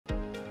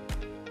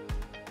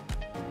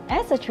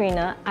As a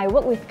trainer, I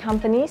work with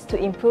companies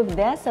to improve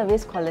their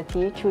service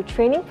quality through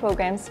training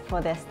programs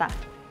for their staff.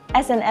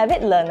 As an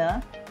avid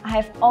learner, I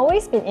have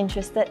always been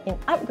interested in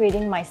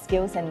upgrading my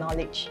skills and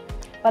knowledge.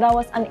 But I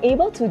was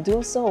unable to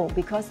do so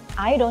because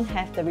I don't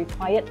have the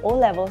required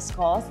O-level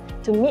scores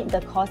to meet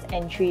the course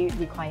entry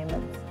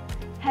requirements.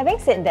 Having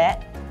said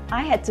that,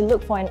 I had to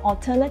look for an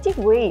alternative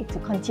way to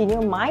continue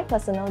my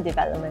personal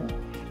development.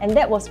 And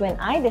that was when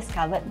I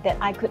discovered that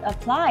I could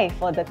apply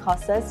for the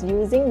courses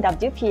using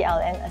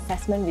WPLN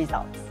assessment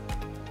results.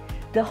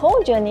 The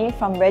whole journey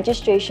from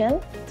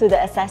registration to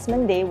the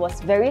assessment day was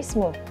very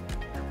smooth.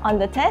 On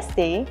the test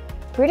day,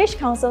 British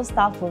Council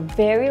staff were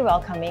very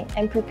welcoming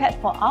and prepared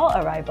for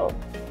our arrival.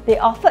 They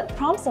offered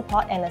prompt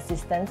support and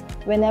assistance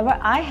whenever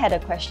I had a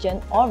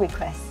question or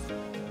request.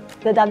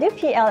 The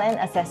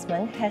WPLN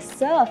assessment has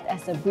served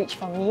as a bridge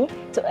for me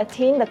to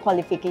attain the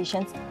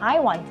qualifications I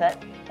wanted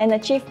and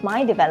achieve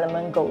my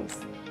development goals.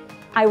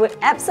 I would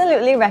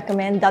absolutely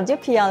recommend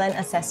WPLN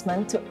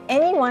assessment to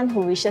anyone who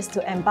wishes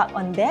to embark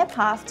on their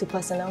path to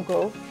personal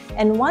growth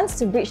and wants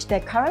to bridge their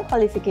current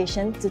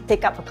qualification to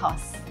take up a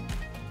course.